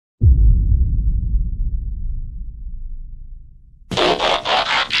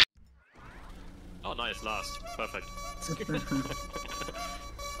nice, last. Perfect.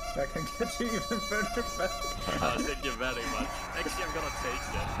 I can get you even further back. Thank you very much. Actually, I'm gonna take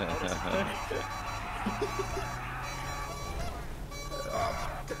that.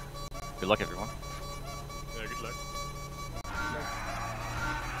 Good luck, everyone. Yeah, good luck.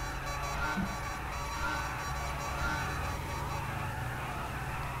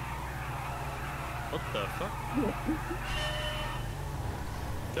 What the fuck?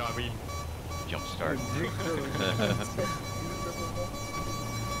 Yeah, I mean... Jump start.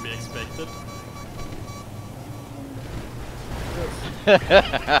 We expected.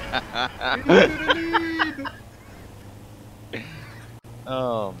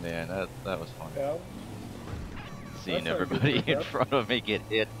 Oh man, that was fun. Yeah. Seeing That's everybody how you do in that. front of me get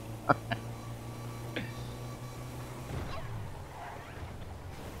hit.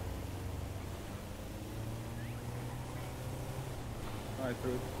 I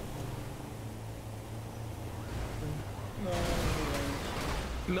threw it. No.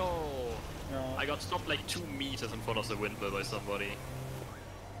 No! No. I got stopped like 2 meters in front of the windmill by somebody.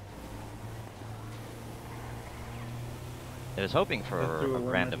 I was hoping for Let's do a a one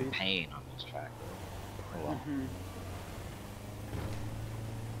random at least. pain on this track. Oh well.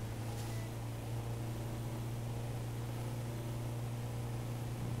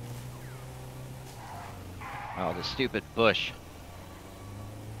 Oh, the stupid bush.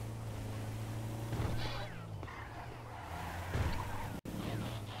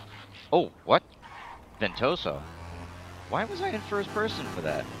 Oh, what? Ventoso. Why was I in first person for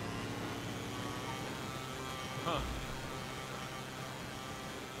that? Huh.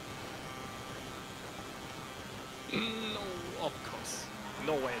 No, of course.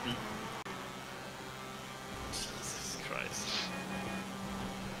 No way, Eddie. Jesus Christ.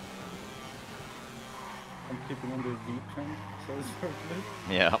 I'm keeping on the deep trend, so it's perfect.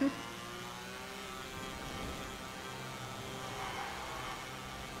 Yeah.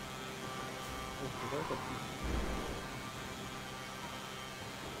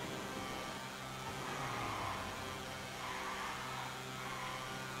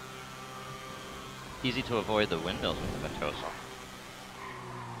 Easy to avoid the windmills with the Ventoso.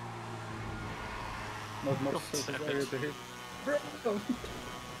 Not much surface area to hit.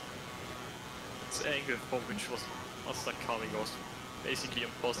 This angle from which was Master coming was basically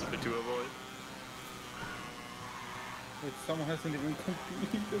impossible to avoid. Wait, someone hasn't even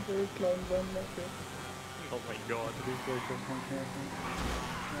completed their climb run like that. Oh my god.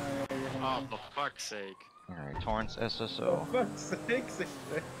 Ah, for fuck's sake. Alright, Torrance Oh, SSO. fuck's sake,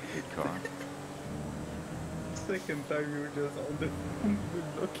 Good car. Second time you were just on the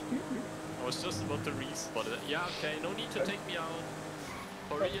looking. I was just about to respawn it. Yeah, okay, no need to take me out.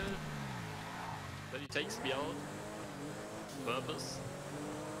 For real. Then he takes me out. Purpose.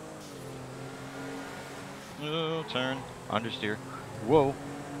 Oh, turn. Understeer. Whoa.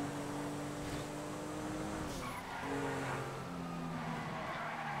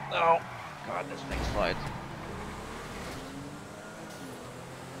 Oh, God, this thing slides.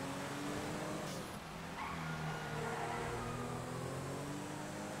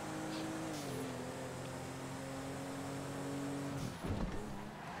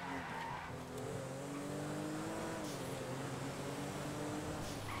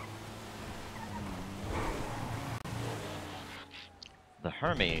 The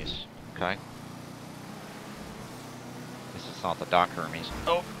Hermes. Okay. This is not the Doc Hermes.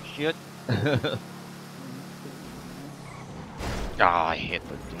 Oh, shit. Ah, I hit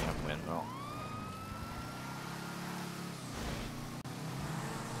the damn windmill.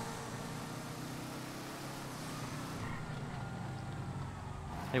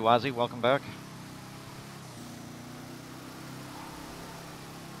 Hey, Wazzy, welcome back.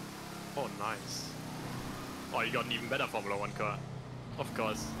 Oh, nice. Oh, you got an even better Formula 1 car. Of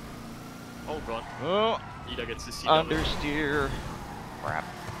course. Oh god. Oh, Ida gets the CW. understeer. Crap.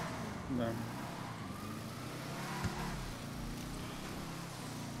 No.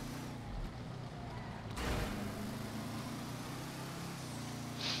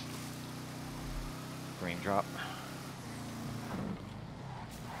 Green drop.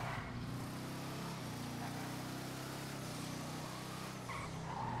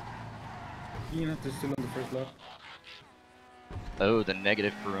 Ian is still on the first lap. Oh, the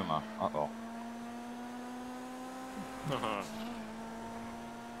negative Kuruma. Uh-oh. Haha.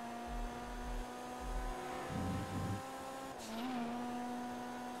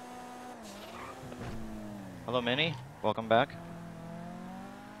 Hello, Minnie. Welcome back.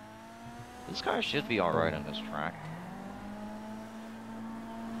 This car should be alright on this track.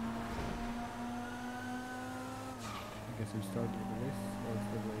 I guess we started the race, or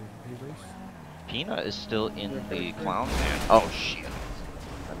for the race. Peanut is still in You're the very clown man. Oh shit.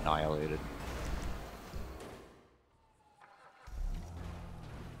 Annihilated.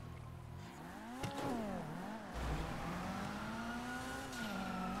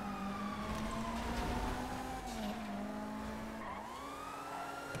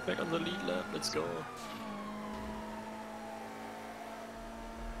 Back on the lead lap, let's go. No,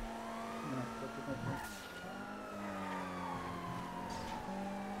 that did not work.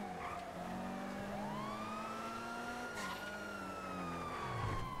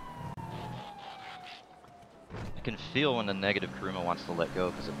 I can feel when the negative Kuruma wants to let go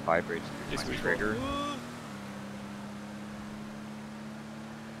because it vibrates through my trigger.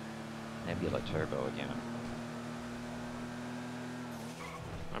 Nebula Turbo again.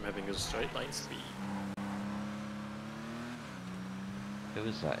 I'm having a straight line speed. Who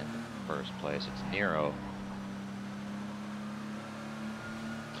is that in the first place? It's Nero.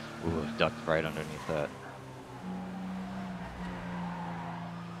 Ooh, ducked right underneath that.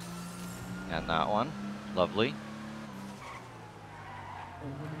 And that one. Lovely.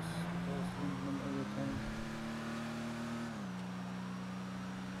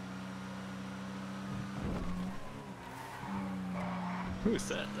 Who's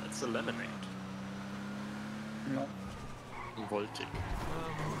that? That's a lemonade. No. Voltic.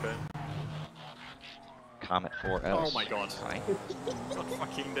 Okay. Comet 4S. Oh my god. Hi. God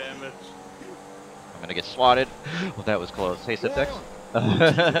fucking damn it. I'm gonna get swatted. Well, that was close. Hey, Siptex.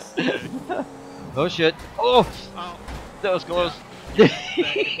 Jesus. Oh shit. Oh! Oh. That was close. Yeah. I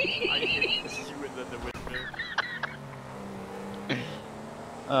hit you and then the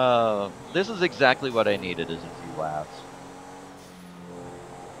windmill. This is exactly what I needed, is a few laps.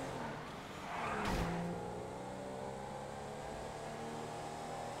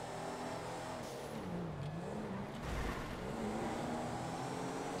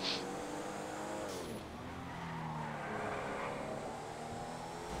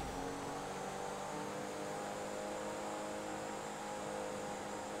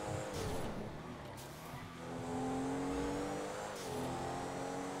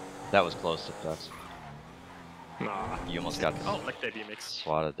 That was close, Siptex. Nah. You almost got Oh, like the BMX.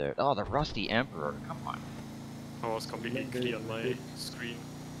 swatted there. Oh, the Rusty Emperor. Come on. I was completely clear on my screen.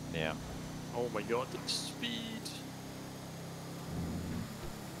 Yeah. Oh my god, the speed!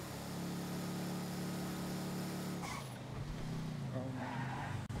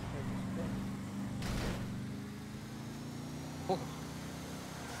 Oh.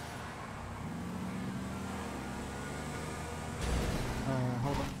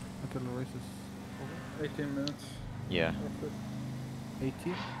 Hold on until the race is over. 18 minutes. Yeah. roughly.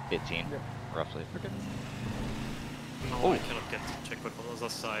 18? 15, Yeah. roughly. Okay. Oh, I cannot get the checkpoint from the other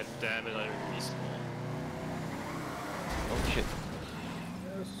side. Damn it, I respawned. Oh shit.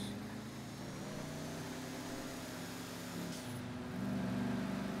 Yes.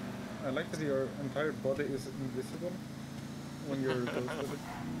 I like that your entire body is invisible when you're close with it.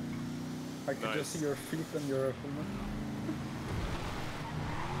 I can just see your feet and your helmet.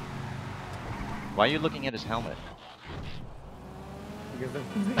 Why are you looking at his helmet? Because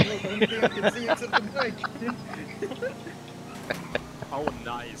that's the only thing I can see except the bike. Oh,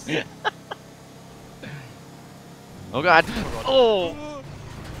 nice. Oh god! God. Oh!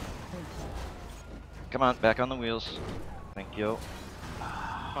 Come on, back on the wheels. Thank you.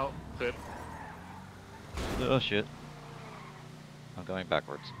 Oh, good. Oh shit. I'm going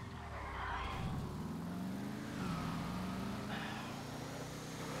backwards.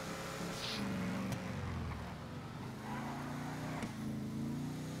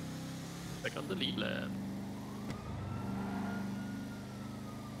 Back on the lead lap.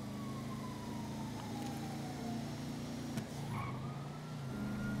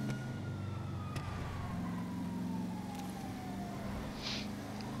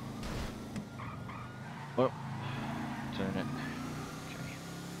 Oh. Turn it. Okay.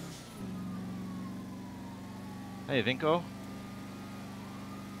 Hey, Vinko.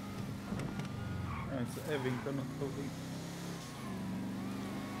 It's Evinko, not Toby.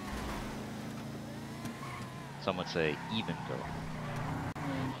 Some would say even go.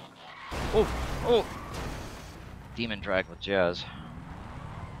 Oh! Oh! Demon drag with Jazz.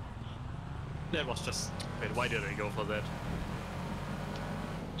 That was just... Wait, why did I go for that?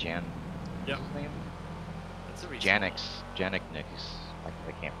 Jan. Yeah. What's his name? That's a reason. Janix. Janiknix.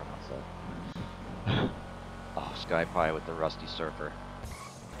 I can't pronounce that. Oh, Sky Pie with the Rusty Surfer.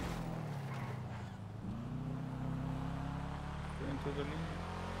 Into the lead.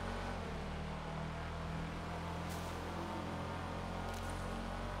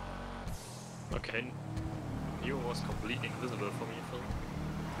 Okay. Neo was completely invisible for me, Phil.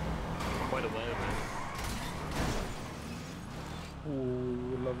 quite a while, man.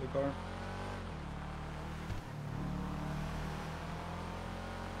 Ooh, lovely car.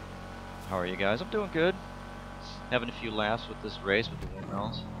 How are you guys? I'm doing good. Having a few laughs with this race with the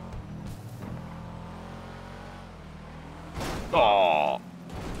windmills. Oh!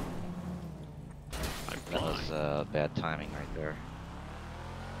 That was bad timing right there.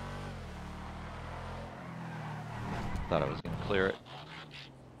 Thought I was going to clear it.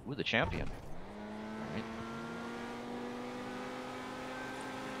 Ooh, the champion. Alright.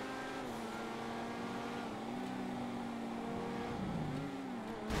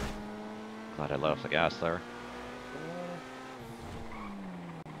 Glad I let off the gas there.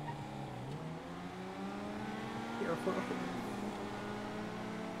 Careful.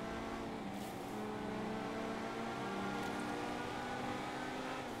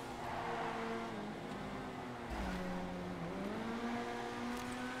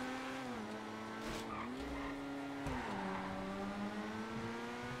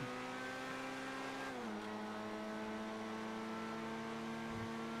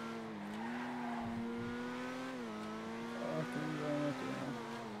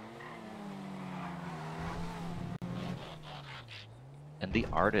 And the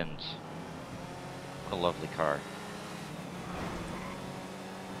Ardent. What a lovely car.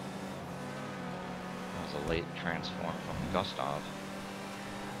 That was a late transform from Gustav.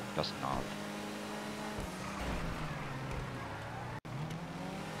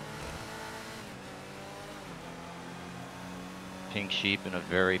 Pink sheep in a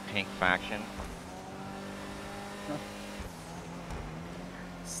very pink faction.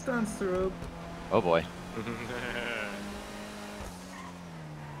 Stands the rope. Oh boy.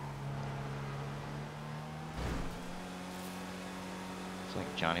 It's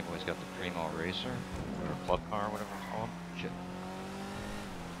like Johnny Boy's got the Primo Racer, or Club Car, whatever it's called. Shit.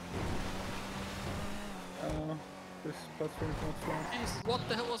 This platform is not flat. Jeez, what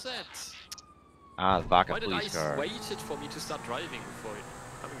the hell was that? Ah, the Vaca Why did police I car. waited for me to start driving before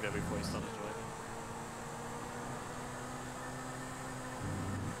coming there before he started driving?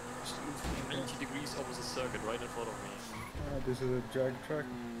 Just 90 degrees over the circuit right in front of me. This is a JAG track.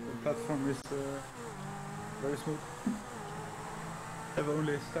 The platform is very smooth. I've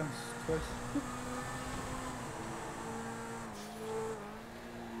only stands twice.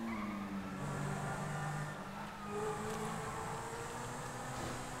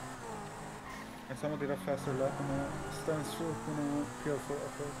 And someone did a faster lap on a stand stroke on a P4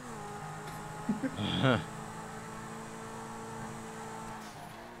 off-road.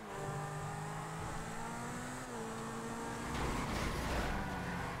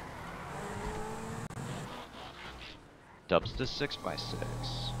 Dubs to 6x6.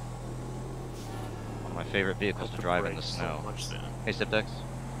 One of my favorite vehicles to drive in the snow. So much there. Hey, Sipdex.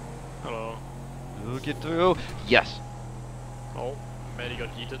 Hello. Ooh, get through. Yes. Oh, Maddie got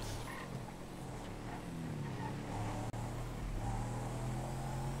yeeted.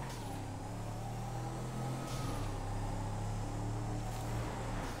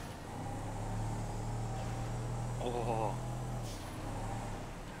 Oh.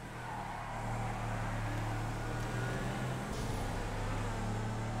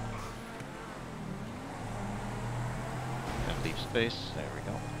 And leave space. There we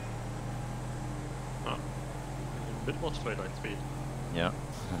go. Ah. A bit more straight line speed. Yeah.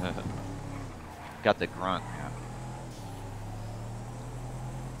 Got the grunt, yeah.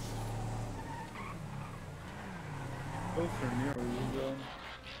 Both are near you.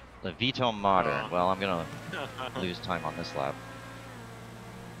 The Vito Modern. Well, I'm gonna lose time on this lap.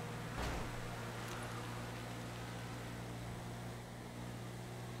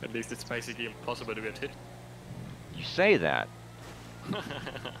 At least it's basically impossible to get hit. You say that,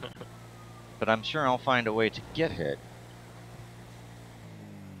 but I'm sure I'll find a way to get hit.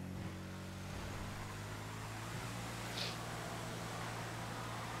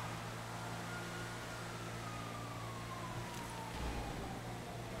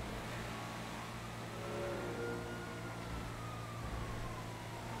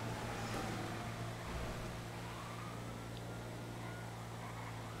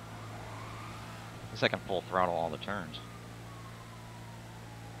 I can full throttle all the turns.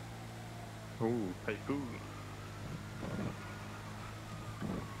 Ooh, hey, ooh.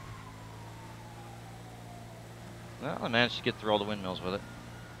 Well, I managed to get through all the windmills with it.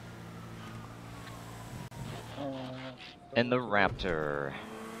 And the Raptor.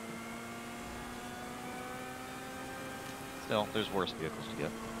 Still, there's worse vehicles to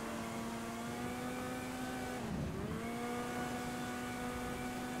get.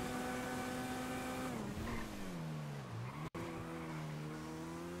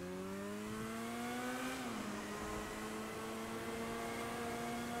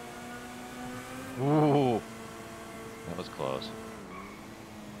 close.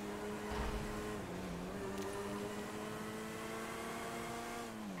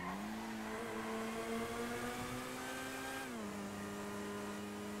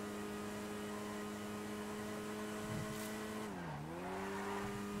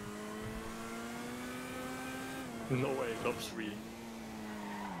 No way, Lob's really.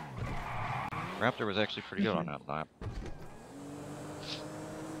 Raptor was actually pretty good on that lap.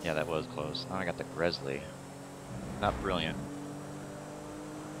 Yeah, that was close. Now I got the Grizzly. Not brilliant.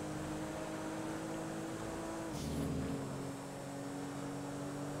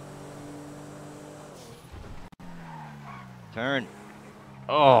 Turn.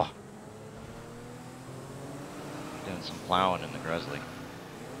 Oh! Doing some plowing in the Grizzly.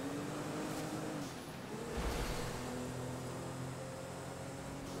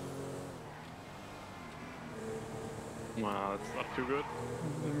 Wow, it's not too good.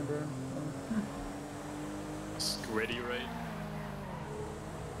 Squiddy, right?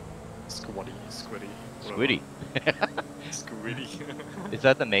 Squiddy. Squiddy. Squiddy. Is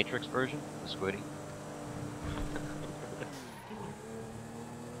that the Matrix version? The Squiddy?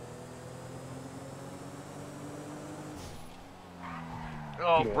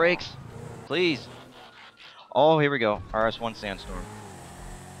 Oh, brakes! Please! Oh, here we go. RS1 Sandstorm.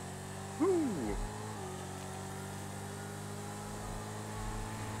 Woo!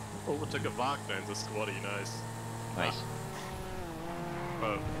 Overtook a Wagner in the Squaddy, nice. Nice.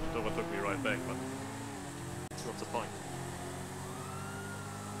 Well, it overtook me right back, but that's not the point.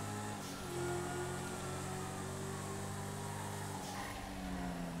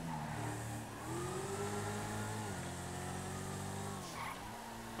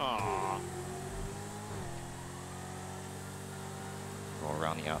 Aww. Go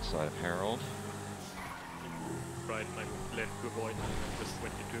around the outside of Harold. Right, I learned to avoid him and just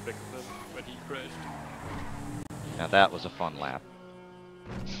went into the back of him when he crashed. Now that was a fun lap.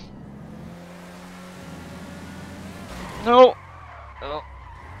 No! Oh.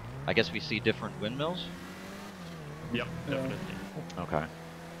 I guess we see different windmills? Yep, definitely. Okay.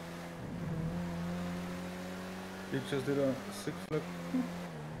 You just did a 6 flip.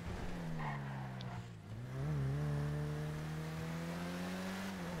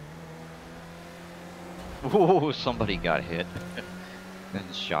 Ooh, somebody got hit.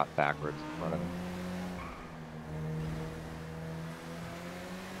 And shot backwards in front of him.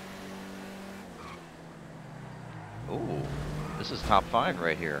 Ooh, this is top 5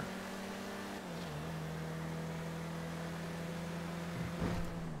 right here.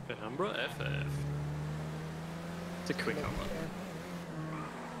 Penumbra FF. It's a quick number.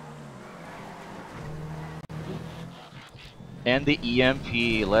 And the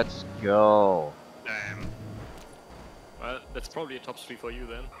EMP, let's go. Damn. Well, that's probably a top 3 for you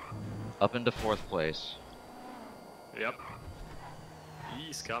then. Up into 4th place. Yep.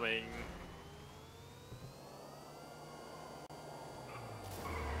 He's coming.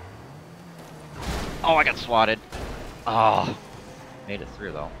 Oh, I got swatted. Oh, made it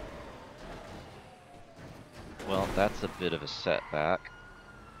through though. Well, that's a bit of a setback.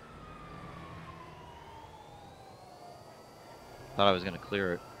 Thought I was gonna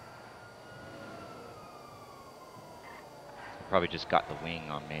clear it. Probably just got the wing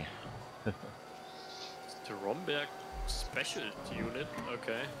on me. The Romberg special unit,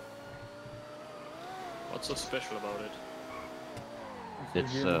 okay. What's so special about it?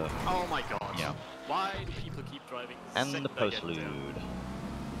 It's Oh my god. yeah. Why do people keep driving And second the I get postlude. there?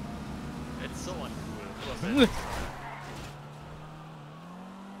 It's so uncool. What was that?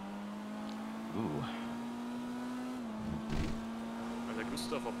 Ooh. Either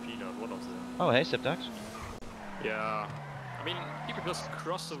Gustav or Peanut, one of them. Oh, hey, Sipdex. Yeah. I mean, people just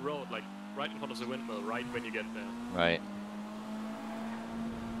cross the road, like, right in front of the windmill, right when you get there. Right.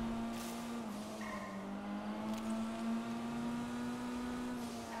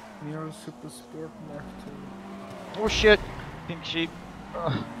 Neo Super Sport Mark II. Oh shit! Pink sheep.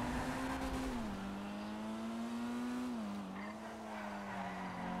 Ugh.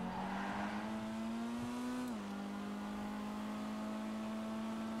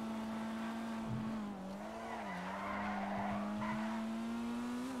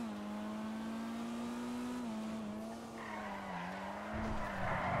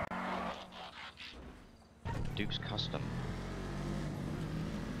 Duke's Custom.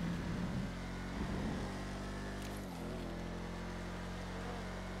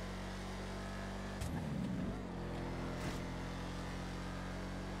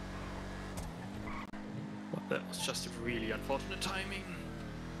 That was just really unfortunate timing.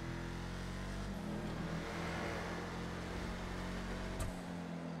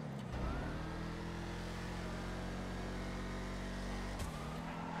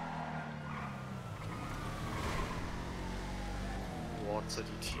 Monster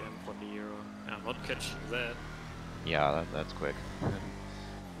DTM for Nero. I'm not catching that. Yeah, that's quick.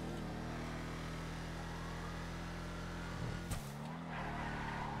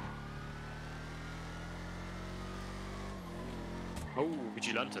 Oh,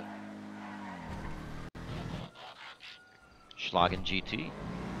 Vigilante. Schlagen GT.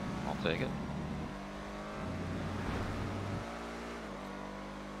 I'll take it.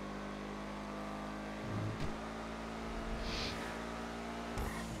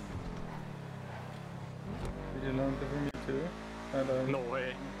 Vigilante for me too. And No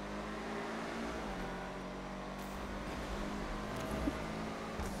way.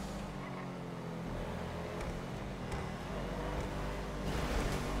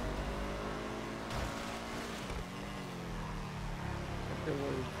 okay, well,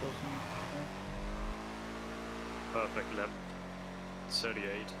 it wasn't. Perfect lap.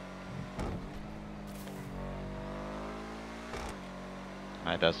 38.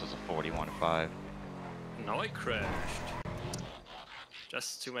 My best was a 41.5. Now I crashed.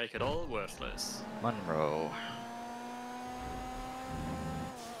 Just to make it all worthless. Monroe.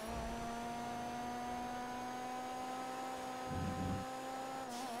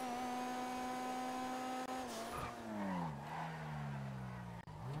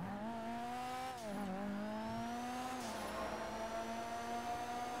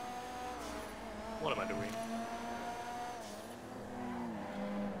 What am I doing?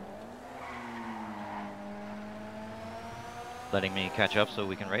 Letting me catch up so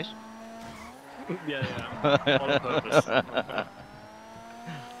we can race? Yeah, yeah. All on purpose.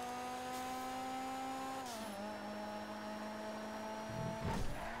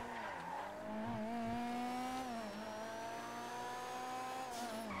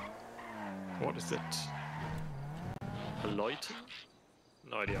 What is it? Aloyton?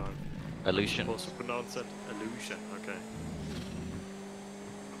 No idea how I'm Illusion. supposed to pronounce it. Illusion, okay.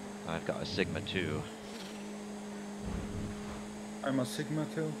 I've got a Sigma 2. I'm a Sigma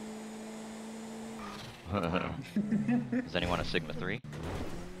too. Is anyone a Sigma 3?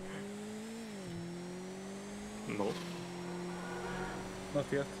 No. Not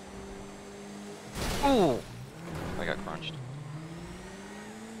yet. Oh! I got crunched.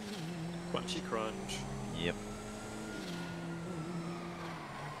 Crunchy crunch. Yep.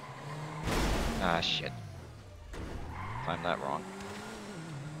 Ah, shit. Timed that wrong.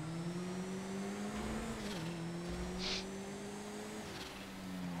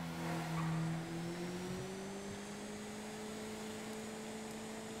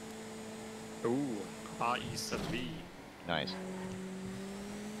 Ooh, RE7V. Nice.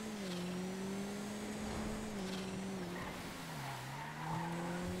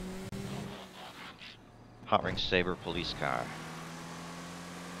 Hot Ring Saber police car.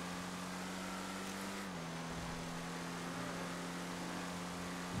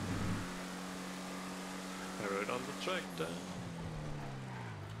 I rode on the tractor.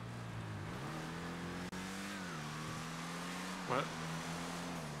 What?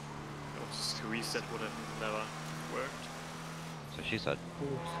 Just reset would have never worked. So she said.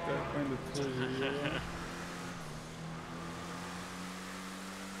 Oh, Sky kind of told you.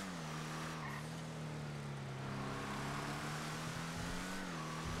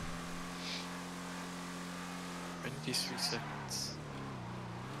 These 3 seconds.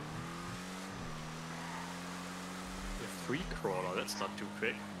 The free crawler, that's not too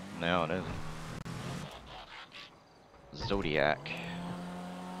quick. No, it isn't. Zodiac.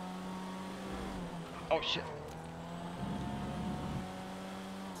 Oh shit.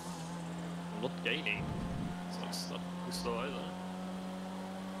 I'm not gaining, so it's not too slow either.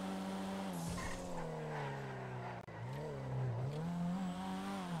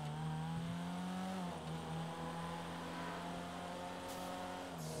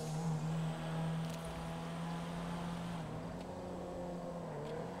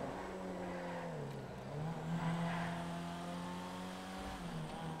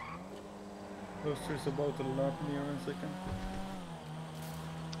 Roster's about to lap me in a second.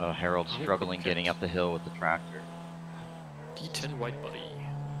 Harold's Oh, struggling okay. getting up the hill with the tractor. D10 white body.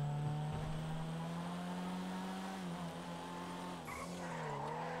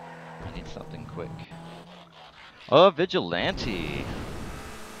 I need something quick. Oh, Vigilante!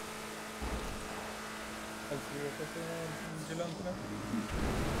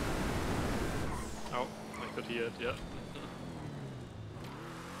 Oh, I could hear it, yeah.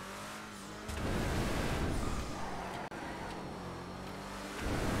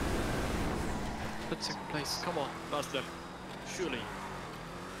 But second place, come on, last lap. Surely.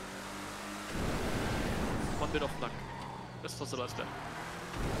 One bit of luck. This was the last lap.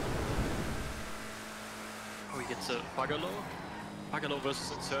 Oh, he gets a buggerlow. Pagano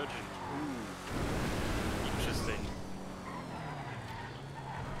versus Insurgent. Ooh. Interesting.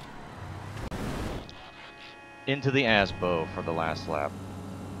 Into the Asbo for the last lap.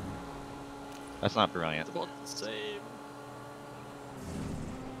 That's not brilliant. It's about the same.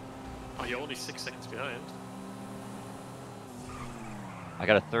 Oh, you're only 6 seconds behind. I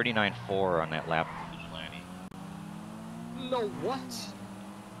got a 39.4 on that lap from Vigilante. No, what?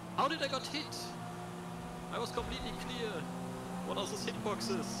 How did I got hit? I was completely clear. What are those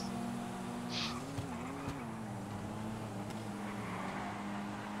hitboxes?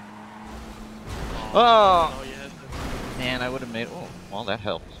 Oh! Oh, yeah. Man, I would have made. Oh, well, that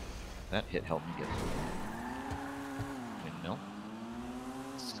helped. That hit helped me get through. Windmill.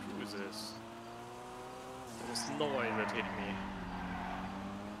 Screw this. There was noise that hit me.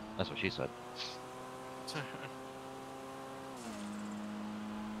 That's what she said. Damn it.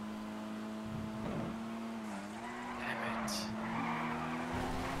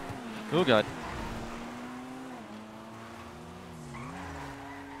 Oh god.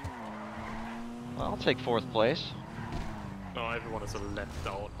 Well, I'll take 4th place. No, everyone is a lap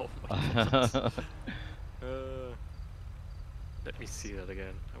down. Oh my god. Let me see that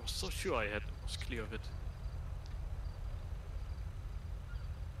again. I was so sure I was clear of it.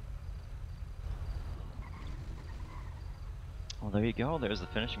 Well, there you go. There's the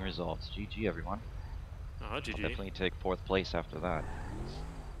finishing results. GG, everyone. Ah, I'll GG. definitely take 4th place after that.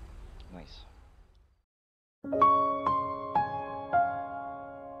 Nice.